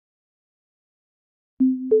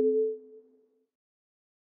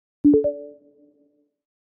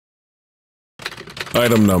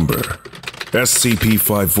Item Number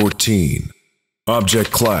SCP-514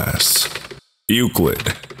 Object Class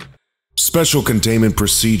Euclid Special Containment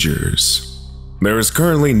Procedures. There is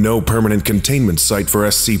currently no permanent containment site for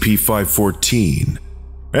SCP-514.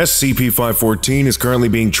 SCP-514 is currently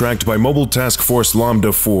being tracked by Mobile Task Force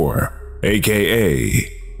Lambda-4,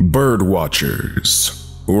 aka Bird Watchers,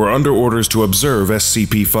 who are under orders to observe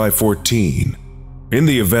SCP-514. In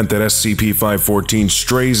the event that SCP-514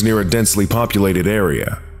 strays near a densely populated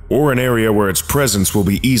area, or an area where its presence will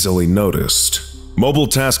be easily noticed, Mobile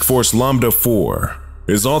Task Force Lambda-4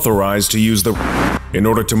 is authorized to use the in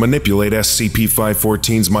order to manipulate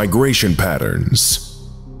SCP-514's migration patterns.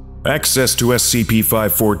 Access to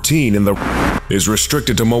SCP-514 in the is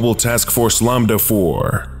restricted to Mobile Task Force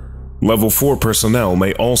Lambda-4. Level 4 personnel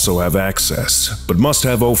may also have access, but must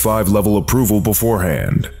have O5 level approval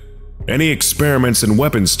beforehand. Any experiments and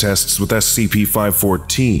weapons tests with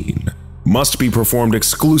SCP-514 must be performed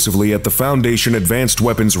exclusively at the Foundation Advanced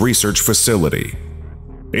Weapons Research Facility.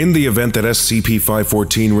 In the event that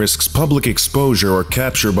SCP-514 risks public exposure or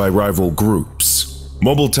capture by rival groups,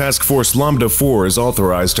 Mobile Task Force Lambda-4 is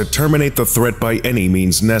authorized to terminate the threat by any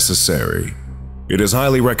means necessary. It is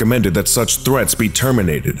highly recommended that such threats be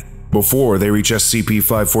terminated before they reach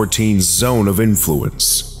SCP-514's zone of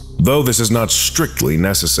influence, though this is not strictly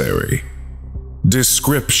necessary.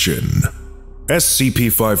 Description: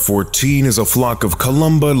 SCP-514 is a flock of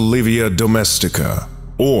Columba livia domestica,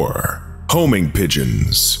 or homing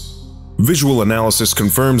pigeons. Visual analysis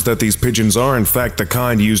confirms that these pigeons are in fact the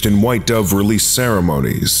kind used in white dove release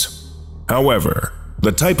ceremonies. However,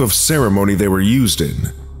 the type of ceremony they were used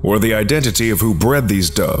in, or the identity of who bred these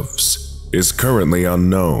doves, is currently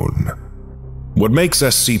unknown. What makes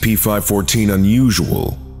SCP-514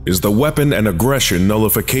 unusual is the weapon and aggression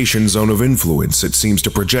nullification zone of influence it seems to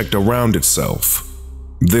project around itself.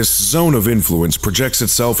 This zone of influence projects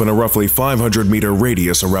itself in a roughly 500-meter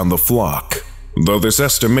radius around the flock, though this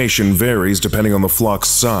estimation varies depending on the flock's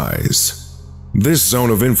size. This zone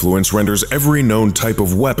of influence renders every known type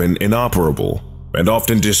of weapon inoperable, and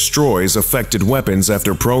often destroys affected weapons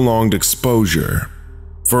after prolonged exposure.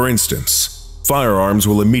 For instance, firearms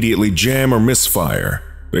will immediately jam or misfire,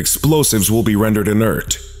 explosives will be rendered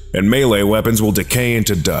inert, and melee weapons will decay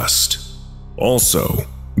into dust. Also,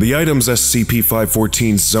 the items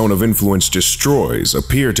SCP-514's zone of influence destroys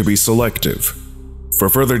appear to be selective. For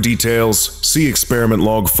further details, see Experiment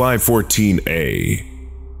Log 514-A.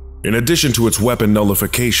 In addition to its weapon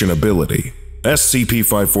nullification ability,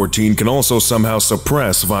 SCP-514 can also somehow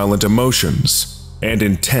suppress violent emotions and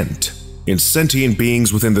intent in sentient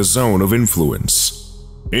beings within the zone of influence.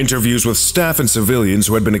 Interviews with staff and civilians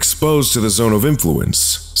who had been exposed to the zone of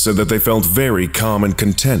influence said that they felt very calm and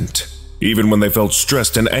content, even when they felt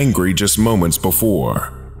stressed and angry just moments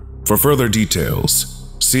before. For further details,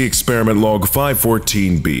 see Experiment Log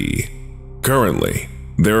 514-B. Currently,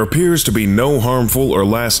 there appears to be no harmful or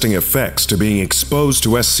lasting effects to being exposed to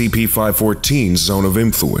SCP-514's zone of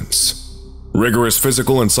influence. Rigorous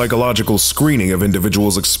physical and psychological screening of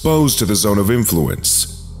individuals exposed to the zone of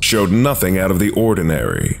influence showed nothing out of the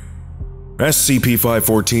ordinary.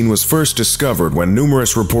 SCP-514 was first discovered when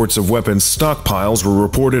numerous reports of weapons stockpiles were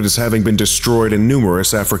reported as having been destroyed in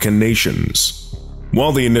numerous African nations.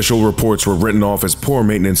 While the initial reports were written off as poor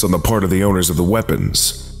maintenance on the part of the owners of the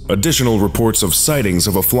weapons, additional reports of sightings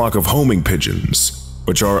of a flock of homing pigeons,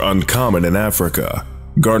 which are uncommon in Africa,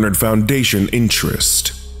 garnered Foundation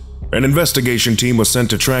interest. An investigation team was sent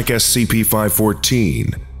to track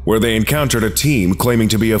SCP-514, where they encountered a team claiming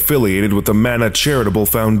to be affiliated with the Mana Charitable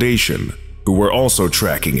Foundation, who were also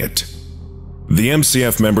tracking it. The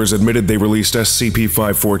MCF members admitted they released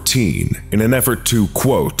SCP-514 in an effort to,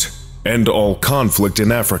 quote, end all conflict in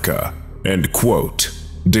Africa, end quote,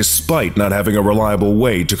 despite not having a reliable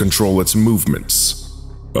way to control its movements.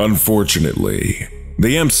 Unfortunately,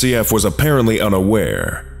 the MCF was apparently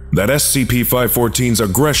unaware that SCP-514's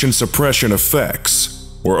aggression suppression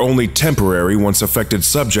effects were only temporary once affected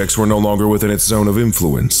subjects were no longer within its zone of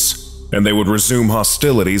influence, and they would resume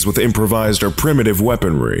hostilities with improvised or primitive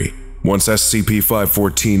weaponry once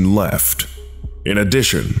SCP-514 left. In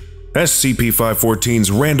addition,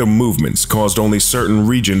 SCP-514's random movements caused only certain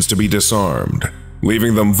regions to be disarmed,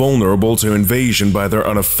 leaving them vulnerable to invasion by their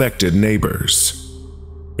unaffected neighbors.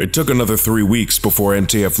 It took another 3 weeks before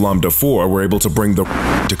NTF Lambda-4 were able to bring the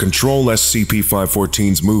to control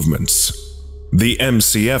SCP-514's movements. The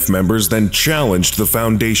MCF members then challenged the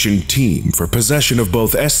Foundation team for possession of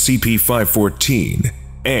both SCP-514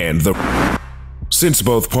 and the. Since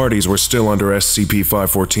both parties were still under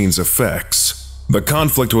SCP-514's effects, the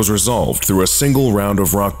conflict was resolved through a single round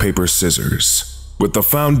of rock, paper, scissors, with the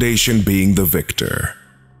Foundation being the victor.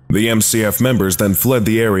 The MCF members then fled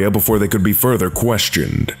the area before they could be further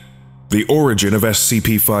questioned. The origin of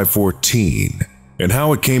SCP-514 and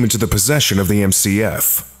how it came into the possession of the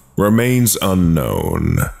MCF remains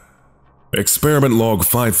unknown. Experiment Log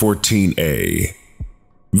 514-A.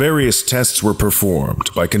 Various tests were performed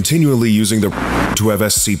by continually using the to have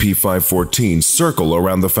SCP-514 circle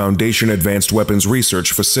around the Foundation Advanced Weapons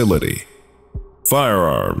Research Facility.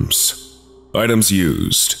 Firearms. Items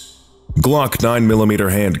used: Glock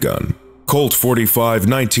 9mm handgun, Colt 45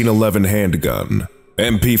 1911 handgun,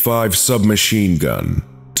 MP5 submachine gun,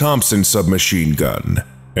 Thompson submachine gun,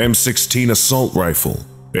 M16 assault rifle,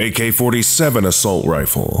 AK-47 assault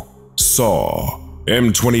rifle, SAW,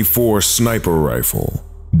 M24 sniper rifle.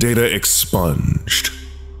 Data expunged.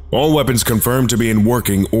 All weapons confirmed to be in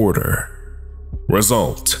working order.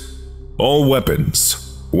 Result: all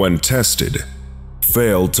weapons, when tested,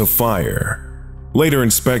 failed to fire. Later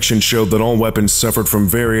inspection showed that all weapons suffered from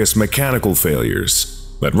various mechanical failures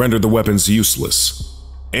that rendered the weapons useless.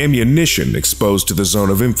 Ammunition exposed to the zone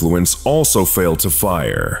of influence also failed to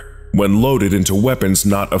fire when loaded into weapons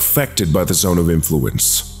not affected by the zone of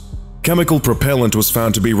influence. Chemical propellant was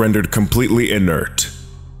found to be rendered completely inert.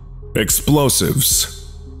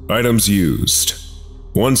 Explosives. Items used: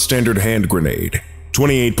 1 standard hand grenade,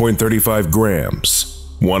 28.35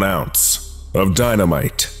 grams, 1 ounce, of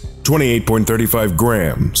dynamite, 28.35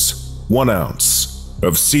 grams, 1 ounce,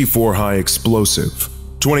 of C4 high explosive,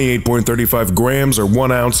 28.35 grams or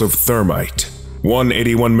 1 ounce of thermite, 1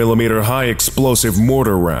 81mm high explosive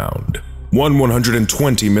mortar round, 1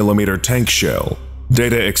 120mm tank shell.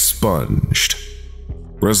 Data expunged.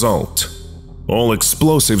 Result: all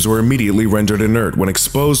explosives were immediately rendered inert when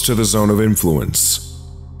exposed to the zone of influence.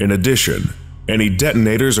 In addition, any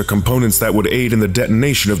detonators or components that would aid in the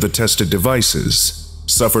detonation of the tested devices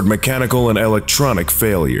suffered mechanical and electronic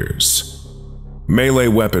failures. Melee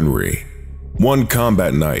weaponry: 1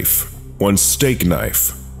 combat knife, 1 steak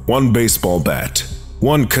knife, 1 baseball bat,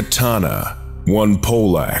 1 katana, 1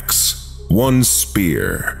 poleaxe, 1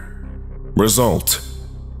 spear. Result: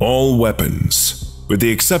 all weapons, with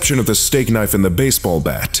the exception of the steak knife and the baseball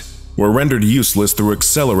bat, were rendered useless through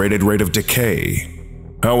accelerated rate of decay.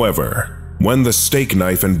 However, when the steak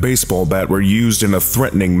knife and baseball bat were used in a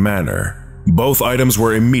threatening manner, both items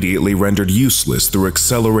were immediately rendered useless through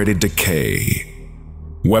accelerated decay.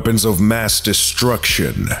 Weapons of mass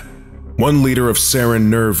destruction: 1 liter of sarin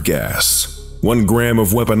nerve gas, 1 gram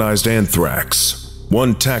of weaponized anthrax,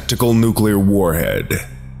 1 tactical nuclear warhead.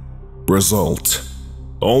 Result: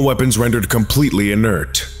 all weapons rendered completely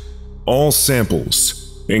inert. All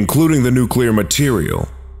samples, including the nuclear material,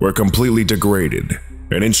 were completely degraded,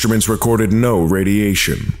 and instruments recorded no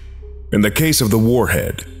radiation. In the case of the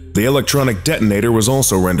warhead, the electronic detonator was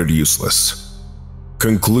also rendered useless.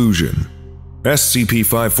 Conclusion: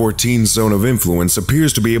 SCP-514's zone of influence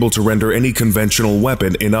appears to be able to render any conventional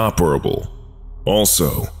weapon inoperable.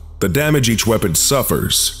 Also, the damage each weapon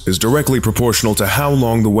suffers is directly proportional to how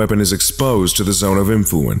long the weapon is exposed to the zone of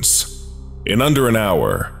influence. In under an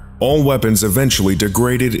hour, all weapons eventually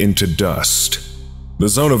degraded into dust. The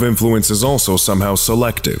zone of influence is also somehow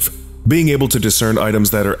selective, being able to discern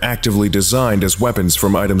items that are actively designed as weapons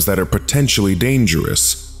from items that are potentially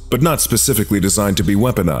dangerous, but not specifically designed to be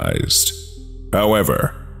weaponized.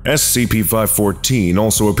 However, SCP-514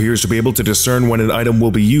 also appears to be able to discern when an item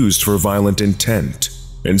will be used for violent intent,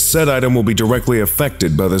 and said item will be directly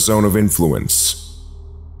affected by the zone of influence.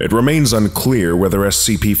 It remains unclear whether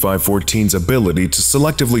SCP-514's ability to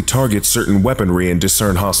selectively target certain weaponry and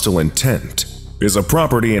discern hostile intent is a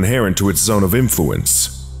property inherent to its zone of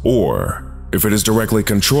influence, or if it is directly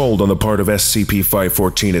controlled on the part of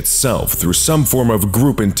SCP-514 itself through some form of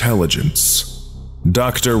group intelligence.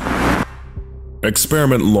 Dr.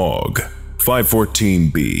 Experiment Log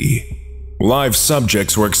 514-B. Live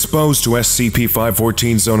subjects were exposed to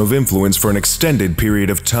SCP-514's zone of influence for an extended period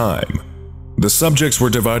of time. The subjects were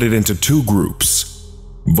divided into 2 groups: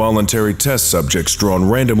 voluntary test subjects drawn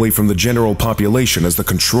randomly from the general population as the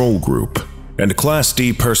control group, and Class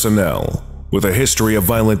D personnel with a history of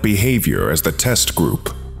violent behavior as the test group.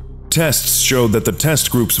 Tests showed that the test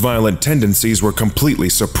group's violent tendencies were completely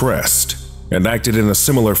suppressed and acted in a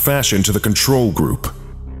similar fashion to the control group.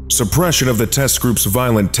 Suppression of the test group's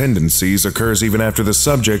violent tendencies occurs even after the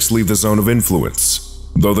subjects leave the zone of influence,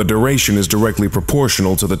 though the duration is directly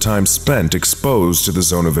proportional to the time spent exposed to the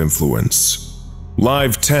zone of influence.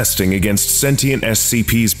 Live testing against sentient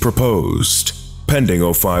SCPs proposed, pending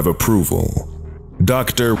O5 approval.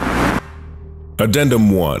 Dr.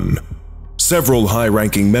 Addendum 1. Several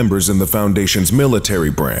high-ranking members in the Foundation's military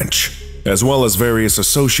branch, as well as various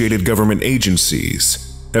associated government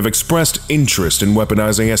agencies, have expressed interest in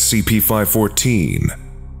weaponizing SCP-514.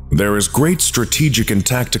 There is great strategic and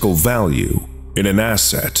tactical value in an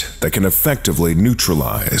asset that can effectively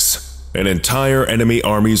neutralize an entire enemy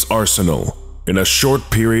army's arsenal in a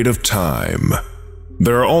short period of time.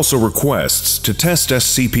 There are also requests to test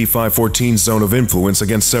SCP-514's zone of influence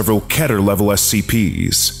against several Keter-level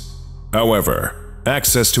SCPs. However,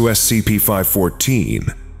 access to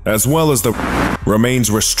SCP-514, as well as the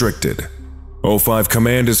remains restricted. O5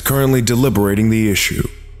 Command is currently deliberating the issue.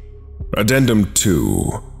 Addendum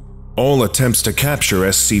 2. All attempts to capture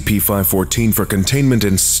SCP-514 for containment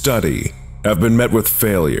and study have been met with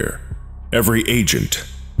failure. Every agent,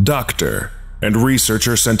 doctor, and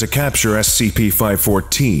researcher sent to capture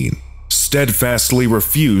SCP-514 steadfastly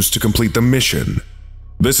refused to complete the mission.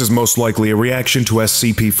 This is most likely a reaction to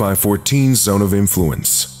SCP-514's zone of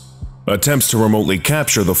influence. Attempts to remotely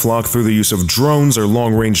capture the flock through the use of drones or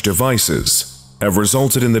long-range devices have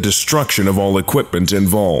resulted in the destruction of all equipment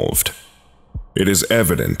involved. It is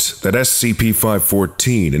evident that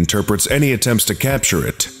SCP-514 interprets any attempts to capture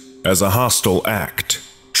it as a hostile act,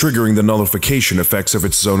 triggering the nullification effects of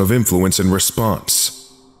its zone of influence in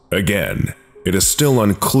response. Again, it is still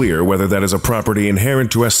unclear whether that is a property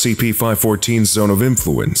inherent to SCP-514's zone of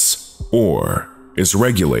influence, or is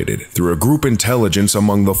regulated through a group intelligence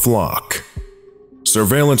among the flock.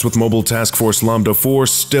 Surveillance with Mobile Task Force Lambda 4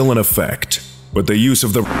 still in effect, but the use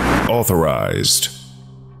of the authorized.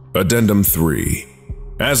 Addendum 3.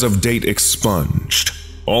 As of date expunged,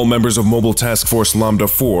 all members of Mobile Task Force Lambda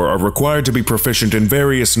 4 are required to be proficient in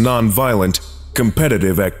various non-violent,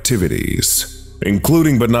 competitive activities,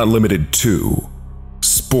 including but not limited to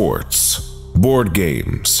sports, board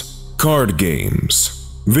games, card games,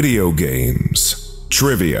 video games,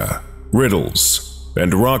 trivia, riddles,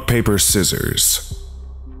 and rock, paper, scissors.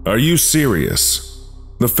 Are you serious?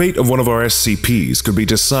 The fate of one of our SCPs could be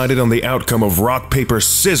decided on the outcome of rock, paper,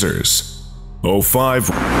 scissors. O5.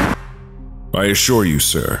 I assure you,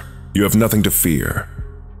 sir, you have nothing to fear.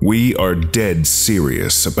 We are dead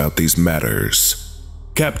serious about these matters.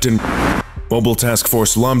 Captain, Mobile Task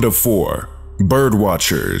Force Lambda 4,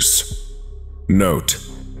 Birdwatchers. Note: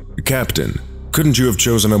 Captain, couldn't you have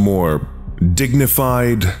chosen a more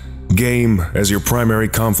dignified game as your primary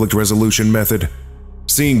conflict resolution method?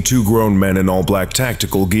 Seeing two grown men in all-black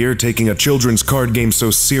tactical gear taking a children's card game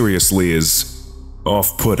so seriously is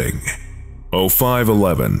off-putting.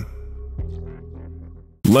 0511.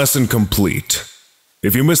 Lesson complete.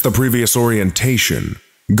 If you missed the previous orientation,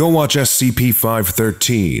 go watch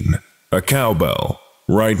SCP-513, A Cowbell,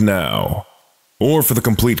 right now. Or for the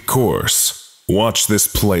complete course, watch this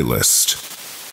playlist.